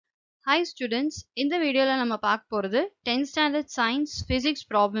Hi students, இந்த வீடியோல நம்ம பார்க்க போறது 10th standard science physics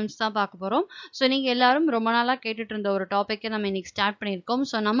problems தான் பார்க்க போறோம். சோ நீங்க எல்லாரும் ரொம்ப நாளா கேட்டுட்டு இருந்த ஒரு டாபிக்கை நம்ம இன்னைக்கு ஸ்டார்ட் பண்ணியிருக்கோம்.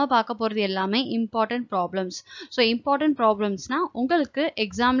 சோ நம்ம பார்க்க போறது எல்லாமே important problems. சோ important problemsனா உங்களுக்கு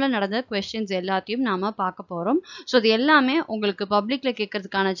எக்ஸாம்ல நடந்த questions எல்லாத்தையும் நாம பார்க்க போறோம். சோ இது எல்லாமே உங்களுக்கு பப்ளிக்ல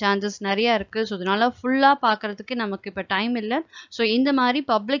கேட்கறதுக்கான சான்சஸ் நிறைய இருக்கு. சோ அதனால ஃபுல்லா பார்க்கிறதுக்கு நமக்கு இப்ப டைம் இல்ல. சோ இந்த மாதிரி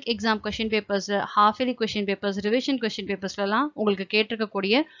public exam question papers, half yearly question papers, revision question papersலாம் உங்களுக்கு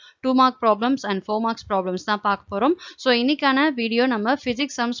கேட்டிருக்கக்கூடிய 2 mark problems and 4 marks problems தான் பார்க்க போறோம். சோ இன்னைக்கான வீடியோ நம்ம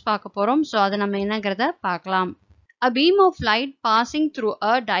physics sums பார்க்க போறோம். சோ அத நம்ம என்னங்கறத பார்க்கலாம். A beam of light passing through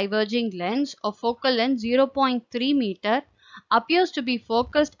a diverging lens of focal length 0.3 meter appears to be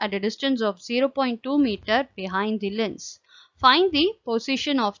focused at a distance of 0.2 meter behind the lens. Find the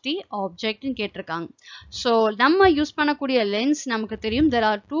position of the object ன்னு கேட்டிருக்காங்க. So நம்ம use பண்ணக்கூடிய lens நமக்கு தெரியும். There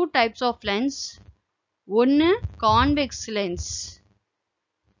are two types of lens. ஒன்னு convex lens.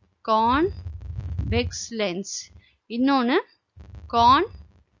 Convex lens. இன்னொன்னு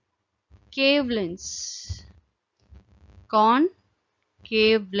concave lens.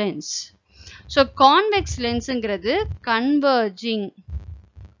 Concave lens. So convex lensங்கிறது converging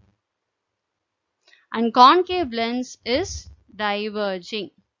and concave lens is diverging.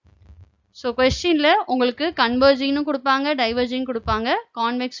 So questionல உங்களுக்கு converging னு கொடுப்பாங்க, diverging கொடுப்பாங்க,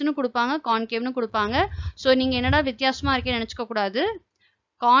 convex னு கொடுப்பாங்க, concave னு கொடுப்பாங்க. So நீங்க என்னடா வித்தியாசமா இருக்கே நினைச்சுக்க கூடாது.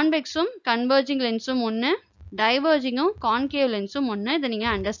 கான்வெக்ஸும் கன்வர்ஜிங் லென்ஸும் ஒன்று, டைவர்ஜிங்கும் கான்கேவ் லென்ஸும் ஒன்று. இதை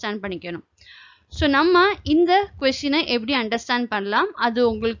நீங்கள் அண்டர்ஸ்டாண்ட் பண்ணிக்கணும். ஸோ நம்ம இந்த கொஸ்டினை எப்படி அண்டர்ஸ்டாண்ட் பண்ணலாம், அது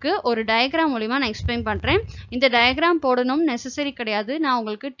உங்களுக்கு ஒரு டயக்ராம் மூலிமா நான் எக்ஸ்பிளைன் பண்ணுறேன். இந்த டயக்ராம் போடணும் நெசசரி கிடையாது, நான்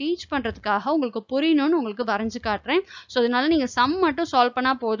உங்களுக்கு டீச் பண்ணுறதுக்காக உங்களுக்கு புரியணும்னு உங்களுக்கு வரைஞ்சு காட்டுறேன். ஸோ அதனால நீங்கள் சம் மட்டும் சால்வ்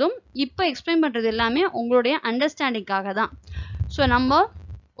பண்ணால் போதும். இப்போ எக்ஸ்பிளைன் பண்ணுறது எல்லாமே உங்களுடைய அண்டர்ஸ்டாண்டிங்காக தான். ஸோ நம்ம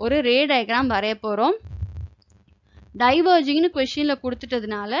ஒரு ரே டயக்ராம் வரைய போகிறோம். டைவர்ஜிங்னு கொஸ்டின்ல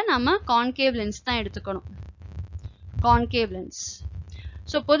கொடுத்துட்டதுனால நம்ம கான்கேவ் லென்ஸ் தான் எடுத்துக்கணும். Concave lens.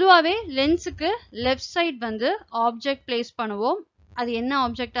 ஸோ பொதுவாகவே லென்ஸுக்கு லெஃப்ட் சைட் வந்து ஆப்ஜெக்ட் பிளேஸ் பண்ணுவோம். அது என்ன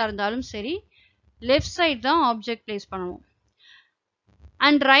ஆப்ஜெக்டாக இருந்தாலும் சரி, லெஃப்ட் சைட் தான் ஆப்ஜெக்ட் பிளேஸ் பண்ணுவோம்.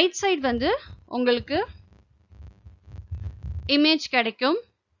 அண்ட் ரைட் சைட் வந்து உங்களுக்கு இமேஜ் கிடைக்கும்.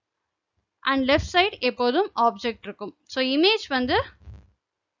 அண்ட் லெஃப்ட் சைட் எப்போதும் ஆப்ஜெக்ட் இருக்கும். ஸோ இமேஜ் வந்து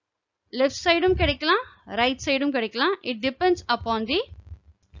லெஃப்ட் சைடும் கிடைக்கலாம், ரைட் சைடும் கிடைக்கலாம். It depends upon the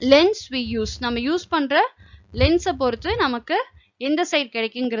lens we use. நம்ம யூஸ் பண்ற லென்ஸை பொறுத்து நமக்கு எந்த சைடு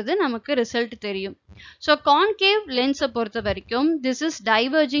கிடைக்குங்கிறது நமக்கு ரிசல்ட் தெரியும். ஸோ கான்கேவ் லென்ஸை பொறுத்த வரைக்கும் திஸ் இஸ்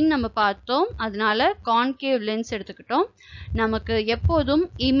டைவர்ஜிங் நம்ம பார்த்தோம், அதனால கான்கேவ் லென்ஸ் எடுத்துக்கிட்டோம். நமக்கு எப்போதும்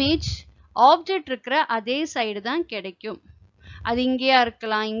இமேஜ் ஆப்ஜெக்ட் இருக்கிற அதே சைடு தான் கிடைக்கும். அது இங்கேயா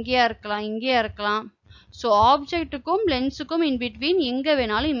இருக்கலாம், இங்கேயா இருக்கலாம், இங்கேயா இருக்கலாம். ஸோ ஆப்ஜெக்ட்டுக்கும் லென்ஸுக்கும் இன் பிட்வீன் எங்கே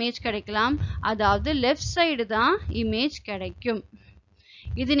வேணாலும் இமேஜ் கிடைக்கலாம். அதாவது லெஃப்ட் சைடு தான் இமேஜ் கிடைக்கும்.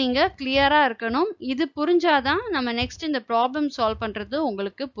 இது நீங்கள் கிளியராக இருக்கணும். இது புரிஞ்சாதான் நம்ம நெக்ஸ்ட் இந்த ப்ராப்ளம் சால்வ் பண்ணுறது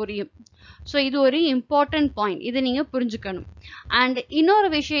உங்களுக்கு புரியும். ஸோ இது ஒரு இம்பார்ட்டன்ட் பாயிண்ட், இது நீங்கள் புரிஞ்சுக்கணும். அண்ட் இன்னொரு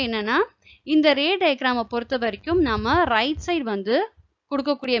விஷயம் என்னென்னா, இந்த ரே டயக்ராமை பொறுத்த வரைக்கும் நம்ம ரைட் சைடு வந்து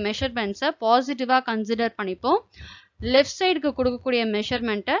கொடுக்கக்கூடிய மெஷர்மெண்ட்ஸை பாசிட்டிவாக கன்சிடர் பண்ணிப்போம், லெஃப்ட் சைடுக்கு கொடுக்கக்கூடிய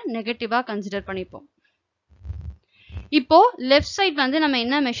மெஷர்மெண்ட்டை நெகட்டிவாக கன்சிடர் பண்ணிப்போம். இப்போ லெஃப்ட் சைட் வந்து நம்ம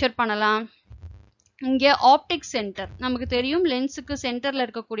என்ன மெஷர் பண்ணலாம், இங்க ஆப்டிக் சென்டர் நமக்கு தெரியும். லென்ஸுக்கு சென்டர்ல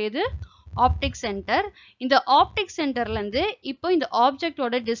இருக்கக்கூடியது ஆப்டிக் சென்டர். இந்த ஆப்டிக் சென்டர்ல இருந்து இப்போ இந்த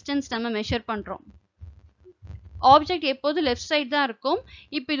ஆப்ஜெக்டோட டிஸ்டன்ஸ் நம்ம மெஷர் பண்றோம். ஆப்ஜெக்ட் எப்போது லெஃப்ட் சைட் தான் இருக்கும்.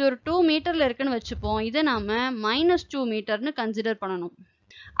 இப்போ இது ஒரு 2 மீட்டர்ல இருக்குன்னு வச்சுப்போம். இதை நாம -2 மீட்டர்னு கன்சிடர் பண்ணணும்.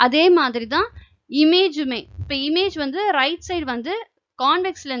 அதே மாதிரி தான் இமேஜுமே. இப்போ இமேஜ் வந்து ரைட் சைடு வந்து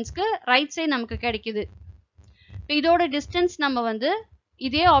கான்வெக்ஸ் லென்ஸ்க்கு ரைட் சைடு நமக்கு கிடைக்குது. இதோட டிஸ்டன்ஸ் நம்ம வந்து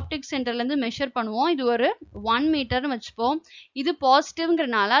இதே ஆப்டிக் சென்டர்ல இருந்து மெஷர் பண்ணுவோம். இது ஒரு 1 மீட்டர்னு வச்சுப்போம். இது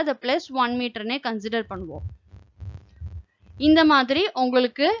பாசிட்டிவ்ங்கிறனால அதை +1 மீட்டர்னே கன்சிடர் பண்ணுவோம். இந்த மாதிரி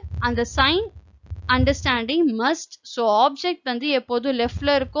உங்களுக்கு அந்த sign understanding must. So object வந்து எப்போதும்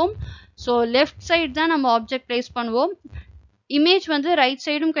லெஃப்ட்ல இருக்கும். ஸோ லெஃப்ட் சைடு தான் நம்ம ஆப்ஜெக்ட் பிளேஸ் பண்ணுவோம். இமேஜ் வந்து ரைட்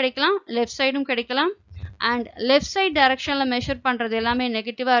சைடும் கிடைக்கலாம், லெஃப்ட் சைடும் கிடைக்கலாம். அண்ட் லெஃப்ட் சைட் டைரக்ஷன்ல மெஷர் பண்றது எல்லாமே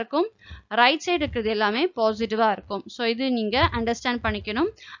நெகட்டிவா இருக்கும், ரைட் சைடு இருக்கிறது எல்லாமே பாசிட்டிவா இருக்கும். ஸோ இது நீங்க அண்டர்ஸ்டாண்ட் பண்ணிக்கணும்.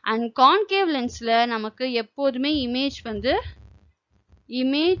 அண்ட் கான்கேவ் லென்ஸ்ல நமக்கு எப்போதுமே இமேஜ் வந்து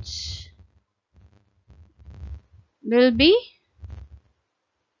will be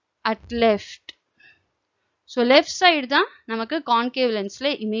at left. So left side தான் நமக்கு கான்கேவ் லென்ஸ்ல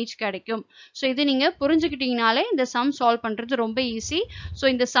இமேஜ் கிடைக்கும். ஸோ இது நீங்க புரிஞ்சுக்கிட்டீங்கனாலே இந்த சம் சால்வ் பண்றது ரொம்ப ஈஸி. ஸோ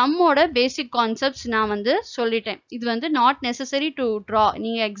இந்த சம்மோட பேசிக் கான்செப்ட்ஸ் நான் வந்து சொல்லிட்டேன். இது வந்து நாட் நெசசரி டு ட்ரா,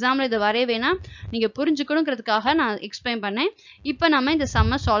 நீங்க எக்ஸாம்ல இதை வரைய வேணாம், நீங்க புரிஞ்சுக்கணுங்கிறதுக்காக நான் எக்ஸ்பிளைன் பண்ணேன். இப்போ நம்ம இந்த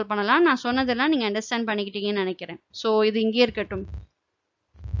சம்மை சால்வ் பண்ணலாம். நான் சொன்னதெல்லாம் நீங்க அண்டர்ஸ்டாண்ட் பண்ணிக்கிட்டீங்கன்னு நினைக்கிறேன். ஸோ இது இங்கே இருக்கட்டும்.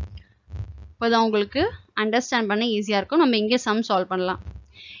 அப்போதான் உங்களுக்கு அண்டர்ஸ்டாண்ட் பண்ண ஈஸியாக இருக்கும். நம்ம இங்கே சம் சால்வ் பண்ணலாம்.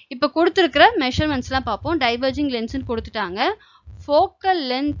 இப்போ கொடுத்துருக்கிற மெஷர்மெண்ட்ஸ்லாம் பார்ப்போம். டைவர்ஜிங் லென்ஸ்னு கொடுத்துட்டாங்க. ஃபோக்கல்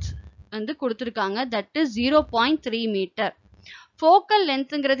லென்த் வந்து கொடுத்துருக்காங்க. That is 0.3 metre. ஃபோக்கல்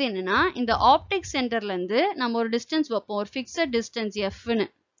லென்த்ங்கிறது என்னன்னா, இந்த ஆப்டிக் சென்டர்லேருந்து நம்ம ஒரு டிஸ்டன்ஸ் வைப்போம், ஒரு ஃபிக்ஸட் டிஸ்டன்ஸ் எஃப்னு.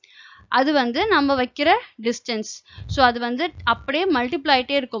 அது வந்து நம்ம வைக்கிற டிஸ்டன்ஸ். ஸோ அது வந்து அப்படியே மல்டிப்ளை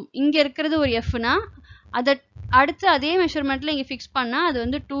ஆகிட்டே இருக்கும். இங்கே இருக்கிறது ஒரு எஃப்னா அதை அடுத்து அதே மெஷர்மெண்ட்டில் இங்கே ஃபிக்ஸ் பண்ணால் அது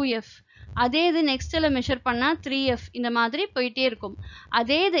வந்து 2F. அதே இது நெக்ஸ்ட்டில் மெஷர் பண்ணால் 3F. இந்த மாதிரி போயிட்டே இருக்கும்.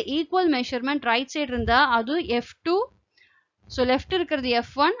 அதே இது ஈக்குவல் மெஷர்மெண்ட் ரைட் சைடு இருந்தால் அது F2. ஸோ லெஃப்ட் இருக்கிறது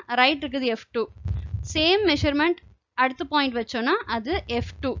F1, ரைட் இருக்கிறது F2. சேம் மெஷர்மெண்ட் அடுத்த பாயிண்ட் வச்சோன்னா அது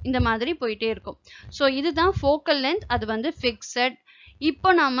F2. இந்த மாதிரி போயிட்டே இருக்கும். ஸோ இதுதான் ஃபோக்கல் லென்த். அது வந்து ஃபிக்ஸட். இப்போ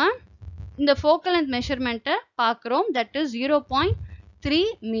நம்ம இந்த ஃபோக்கல் லென்த் மெஷர்மெண்ட்டை பார்க்குறோம். That is 0.3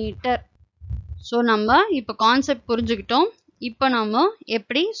 metre. ஸோ நம்ம இப்போ கான்செப்ட் புரிஞ்சுக்கிட்டோம். இப்போ நம்ம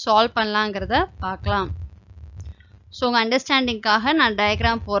எப்படி சால்வ் பண்ணலாங்கிறத பார்க்கலாம். ஸோ உங்கள் அண்டர்ஸ்டாண்டிங்காக நான்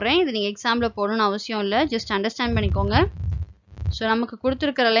டயக்ராம் போடுறேன். இது நீங்கள் எக்ஸாம்பிள் போடணும்னு அவசியம் இல்லை, ஜஸ்ட் அண்டர்ஸ்டாண்ட் பண்ணிக்கோங்க. ஸோ நமக்கு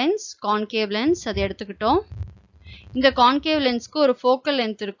கொடுத்துருக்கிற லென்ஸ் கான்கேவ் லென்ஸ், அதை எடுத்துக்கிட்டோம். இந்த கான்கேவ் லென்ஸ்க்கு ஒரு ஃபோக்கல்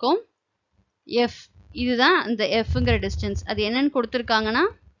லென்த் இருக்கும் F. இதுதான் இந்த Fங்கிற டிஸ்டன்ஸ். அது என்னன்னு கொடுத்துருக்காங்கன்னா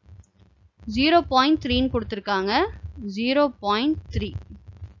 0.3ன்னு கொடுத்துருக்காங்க. 0.3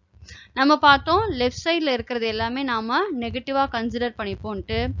 நம்ம பார்த்தோம். லெஃப்ட் சைடில் இருக்கிறது எல்லாமே நாம் நெகட்டிவாக கன்சிடர்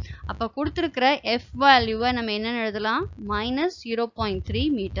பண்ணிப்போன்ட்டு. அப்போ கொடுத்துருக்கிற F வேல்யூவை நம்ம என்னென்னு எழுதலாம்? -0.3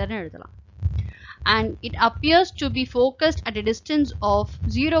 மீட்டர்னு எழுதலாம். And it appears to be focused at a distance of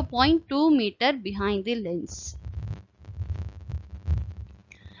 0.2 meter behind the lens.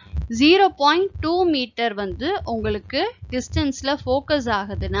 0.2 metre வந்து உங்களுக்கு டிஸ்டன்ஸில் ஃபோக்கஸ்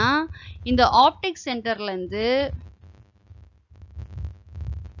ஆகுதுன்னா, இந்த ஆப்டிக் சென்டர்லேருந்து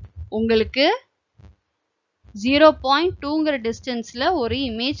உங்களுக்கு 0.2ங்கிற டிஸ்டன்ஸில் ஒரு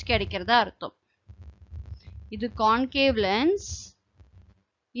இமேஜ் கிடைக்கிறதா அர்த்தம். இது கான்கேவ் லென்ஸ்,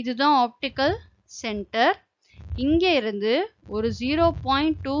 இதுதான் ஆப்டிக்கல் சென்டர். இங்கே இருந்து ஒரு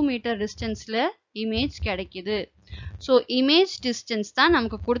 0.2 மீட்டர் டிஸ்டன்ஸில் இமேஜ் கிடைக்குது. ஸோ இமேஜ் டிஸ்டன்ஸ் தான்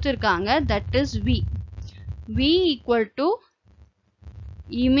நமக்கு கொடுத்துருக்காங்க. That is V. V equal to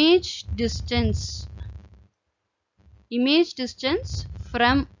image distance. Image distance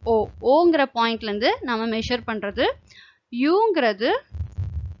from O. Oங்கிற பாயிண்ட்லேருந்து நம்ம மெஷர் பண்ணுறது. Uங்கிறது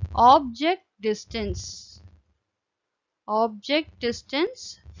object distance. Object distance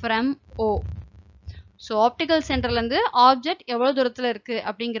from O. So optical சென்டர்லேருந்து ஆப்ஜெக்ட் எவ்வளோ தூரத்தில் இருக்குது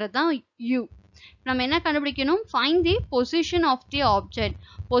அப்படிங்கிறது தான் U. நம்ம என்ன கண்டுபிடிக்கணும்? Find the position of the object.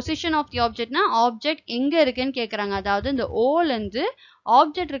 Position of the ஆப்ஜெக்ட்னா object எங்கே இருக்குன்னு கேட்குறாங்க. அதாவது இந்த ஓலேருந்து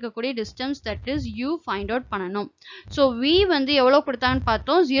ஆப்ஜெக்ட் இருக்கக்கூடிய distance, that is U find out பண்ணணும். ஸோ V வந்து எவ்வளோ கொடுத்தான்னு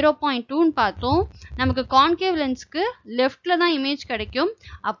பார்த்தோம்? 0.2ன்னு பார்த்தோம். நமக்கு கான்கேவ் லென்ஸ்க்கு லெஃப்டில் தான் இமேஜ் கிடைக்கும்.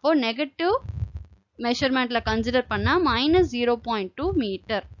 அப்போது நெகட்டிவ் மெஷர்மெண்ட்டில் கன்சிடர் பண்ணால் -0.2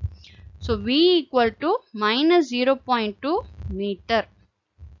 metre. So V equal to -0.2 metre.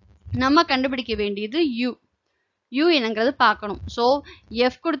 நம்ம கண்டுபிடிக்க வேண்டியது U என்னங்கிறது பார்க்கணும். ஸோ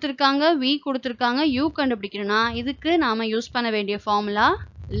F கொடுத்துருக்காங்க, V கொடுத்துருக்காங்க. U கண்டுபிடிக்கணும்னா இதுக்கு நாம் யூஸ் பண்ண வேண்டிய formula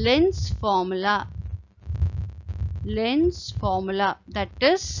lens formula. Lens formula that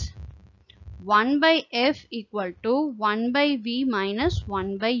is 1/F equal to 1/V minus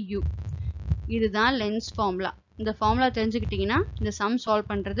 1/U. இதுதான் லென்ஸ் ஃபார்முலா. இந்த ஃபார்முலா தெரிஞ்சுக்கிட்டிங்கன்னா இந்த சம்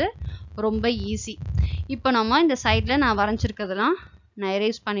சால்வ் பண்ணுறது ரொம்ப ஈஸி. இப்போ நம்ம இந்த சைடில் நான் வரைஞ்சிருக்கிறதுலாம் நான்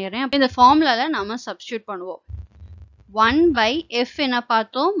எரேஸ் பண்ணிடுறேன். அப்போ இந்த ஃபார்முலாவில் நம்ம சப்ஸ்டியூட் பண்ணுவோம். 1/F என்ன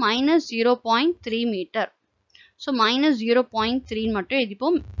பார்த்தோம்? -0.3 மீட்டர். ஸோ -0.3 மட்டும்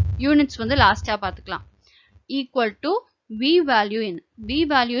எழுதிப்போம். யூனிட்ஸ் வந்து லாஸ்ட்டாக பார்த்துக்கலாம். ஈக்குவல் டு V வேல்யூ என்ன? V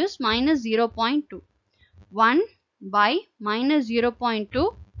value is -0.2. 1/-0.2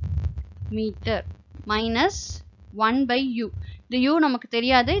 metre minus 1/U. இந்த U நமக்கு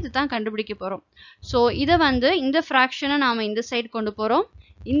தெரியாது, இது தான் கண்டுபிடிக்க போகிறோம். ஸோ இதை வந்து இந்த ஃப்ராக்ஷனை நாம் இந்த சைடு கொண்டு போகிறோம்,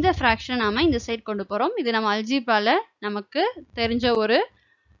 இந்த ஃப்ராக்ஷனை நாம் இந்த சைடு கொண்டு போகிறோம். இது நம்ம அல்ஜீப்ரால நமக்கு தெரிஞ்ச ஒரு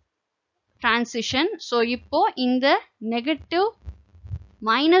டிரான்சிஷன். ஸோ இப்போ இந்த நெகட்டிவ்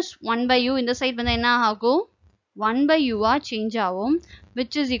 -1/U இந்த சைடு வந்து என்ன ஆகும்? 1/U சேஞ்ச் ஆகும்.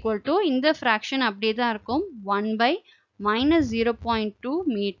 விச் இஸ் ஈக்குவல் டு இந்த ஃப்ராக்ஷன் அப்படியே தான் இருக்கும். 1/-0.2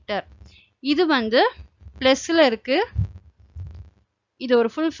 மீட்டர். இது வந்து ப்ளஸில் இருக்குது. இது ஒரு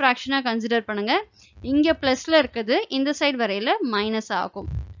ஃபுல் ஃப்ராக்ஷனாக கன்சிடர் பண்ணுங்கள். இங்கே ப்ளஸில் இருக்குது, இந்த சைடு வரையில் மைனஸ் ஆகும்.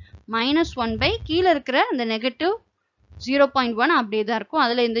 -1 கீழே இருக்கிற அந்த நெகட்டிவ் 0.1 அப்படியே தான் இருக்கும்.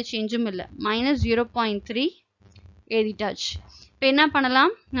 அதில் எந்த சேஞ்சும் இல்லை. -0.3 எழுதிட்டாச்சு. இப்போ என்ன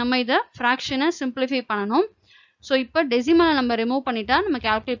பண்ணலாம்? நம்ம இதை ஃப்ராக்ஷனை சிம்பிளிஃபை பண்ணணும். ஸோ இப்போ டெசிமலை நம்ம ரிமூவ் பண்ணிட்டா நம்ம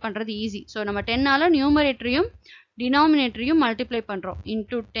கால்குலேட் பண்ணுறது ஈஸி. ஸோ நம்ம 10ஆல் நியூமரேட்டரையும் டினாமினேட்டரையும் மல்டிப்ளை பண்ணுறோம்.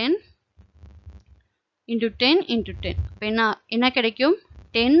 Into 10 into 10 into 10. என்ன கிடைக்கும்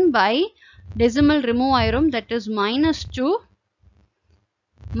 10 by decimal remove ஆயிரும், that is minus 2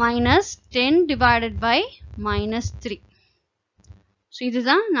 minus 10 divided by minus 3. so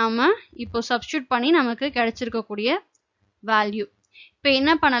இதுதான் நாம இப்போ substitute பண்ணி நமக்கு கிடைச்சிருக்கக்கூடிய value. இப்போ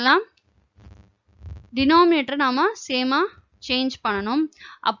என்ன பண்ணலாம், denominator நாம சேமா change பண்ணணும்.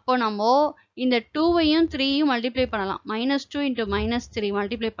 அப்போ நம்ம இந்த 2வையும் 3யும் multiply பண்ணலாம். minus 2 into minus 3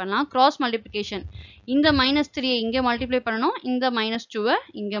 multiply பண்ணலாம். cross multiplication. இந்த minus 3ஐ இங்க multiply பண்ணணும், இந்த minus 2ஐ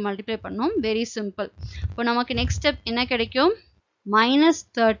இங்க multiply பண்ணணும். very simple. இப்போ நமக்கு next step என்ன கிடைக்கும், minus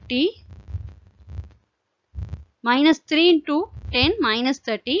 30 minus 3 into 10 minus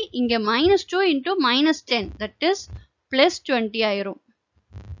 30, இங்க minus 2 into minus 10, that is plus 20 ஆயிரும்.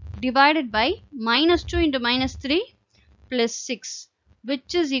 divided by minus 2 into minus 3 plus 6,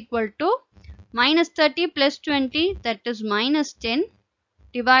 which is equal to minus 30 plus 20, that is minus 10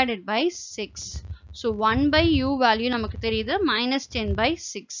 divided by 6. so 1 by u value நமக்கு தெரியுது minus 10 by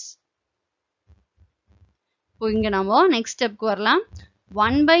 6. இப்போ இங்க நாம next step க்கு வரலாம்.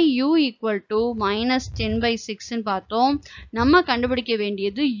 1 by u equal to minus 10 by 6 ன்னு பார்த்தோம். நம்ம கண்டுபிடிக்க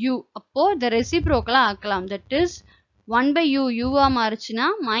வேண்டியது u. அப்போ the reciprocal ஆக்கலாம், that is 1 by u u-ஆ மாறுச்சுன்னா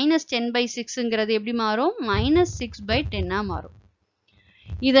minus 10 by 6ங்கிறது எப்படி மாறும், minus 6 by 10ஆ மாறும்.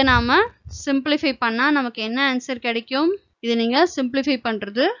 இதை நாம simplify பண்ணா நமக்கு என்ன ஆன்சர் கிடைக்கும், இதை நீங்க simplify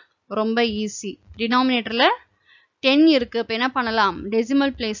பண்றது ரொம்ப ஈஸி. டினாமினேட்டர்ல 10 இருக்கு, இப்போ என்ன பண்ணலாம்,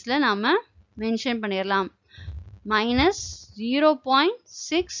 டெசிமல் பிளேஸ்ல நாம மென்ஷன் பண்ணிடலாம். minus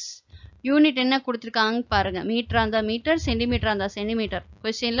 0.6 யூனிட் என்ன கொடுத்துருக்காங்க பாருங்க, மீட்டரா இருந்தா மீட்டர், சென்டிமீட்டரா இருந்தா சென்டிமீட்டர்.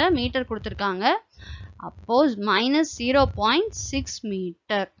 கொஸ்டின்ல மீட்டர் கொடுத்துருக்காங்க. அப்போ minus 0.6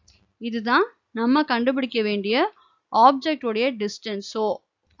 மீட்டர். இதுதான் நம்ம கண்டுபிடிக்க வேண்டிய ஆப்ஜெக்ட் உடைய டிஸ்டன்ஸ். ஸோ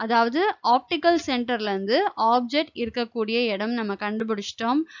அதாவது ஆப்டிக்கல் சென்டர்ல இருந்து ஆப்ஜெக்ட் இருக்கக்கூடிய இடம் நம்ம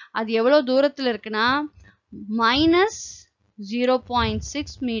கண்டுபிடிச்சிட்டோம். அது எவ்வளவு தூரத்துல இருக்குன்னா minus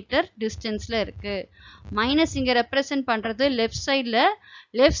 0.6 மீட்டர் டிஸ்டன்ஸ்ல இருக்கு. மைனஸ் இங்க ரெப்ரசன்ட் பண்றது லெஃப்ட் சைட்ல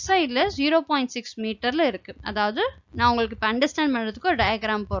 0.6 மீட்டர்ல இருக்கு. அதாவது நான் உங்களுக்கு இப்போ அண்டர்ஸ்டாண்ட் பண்றதுக்கு ஒரு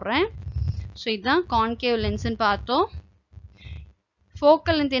டயக்ராம் போடுறேன். ஸோ இதுதான் கான்கேவ் லென்ஸ்ன்னு பார்த்தோம்.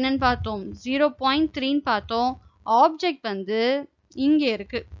 ஃபோக்கல் லென்த் என்னன்னு பார்த்தோம், 0.3ன்னு பார்த்தோம். ஆப்ஜெக்ட் வந்து இங்க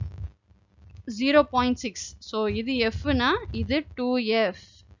இருக்கு 0.6. ஸோ இது Fனா இது 2F.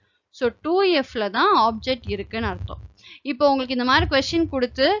 ஸோ 2Fல தான் ஆப்ஜெக்ட் இருக்குன்னு அர்த்தம். இப்போ உங்களுக்கு இந்த மாதிரி கொஸ்டின்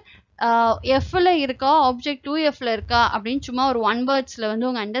கொடுத்து Fல இருக்கா ஆப்ஜெக்ட் 2Fல இருக்கா அப்படின்னு சும்மா ஒரு 1 வேர்ட்ஸ்ல வந்து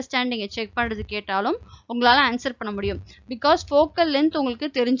உங்க அண்டர்ஸ்டாண்டிங்கை செக் பண்றது கேட்டாலும் உங்களால ஆன்சர் பண்ண முடியும். பிகாஸ் ஃபோக்கல் லென்த் உங்களுக்கு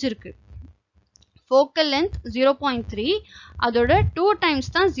தெரிஞ்சிருக்கு. focal length 0.3, அதோட 2 times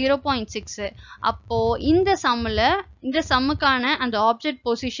தான் 0.6. அப்போ இந்த சம்முக்கான அந்த ஆப்ஜெக்ட்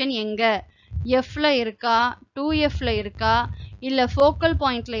பொசிஷன் எங்க, Fல இருக்கா, 2Fல இருக்கா, இல்ல ஃபோக்கல்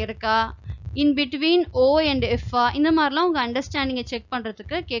பாயிண்ட்ல இருக்கா, in between O and F, இந்த மாதிரிலாம் உங்க அண்டர்ஸ்டாண்டிங்கை செக்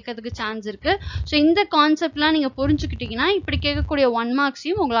பண்றதுக்கு கேட்கறதுக்கு சான்ஸ் இருக்கு. ஸோ இந்த கான்செப்ட்லாம் நீங்க புரிஞ்சுக்கிட்டீங்கன்னா இப்படி கேட்கக்கூடிய 1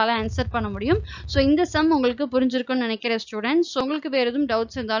 மார்க்ஸையும் உங்களால ஆன்சர் பண்ண முடியும். ஸோ இந்த சம் உங்களுக்கு புரிஞ்சிருக்கும்னு நினைக்கிற ஸ்டூடெண்ட்ஸ். உங்களுக்கு வேற எதுவும்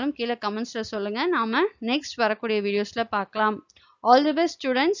டவுட்ஸ் இருந்தாலும் கீழே கமெண்ட்ஸ்ல சொல்லுங்க. நாம நெக்ஸ்ட் வரக்கூடிய வீடியோஸ்ல பார்க்கலாம். All the best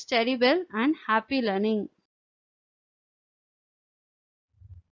students, study well and happy learning.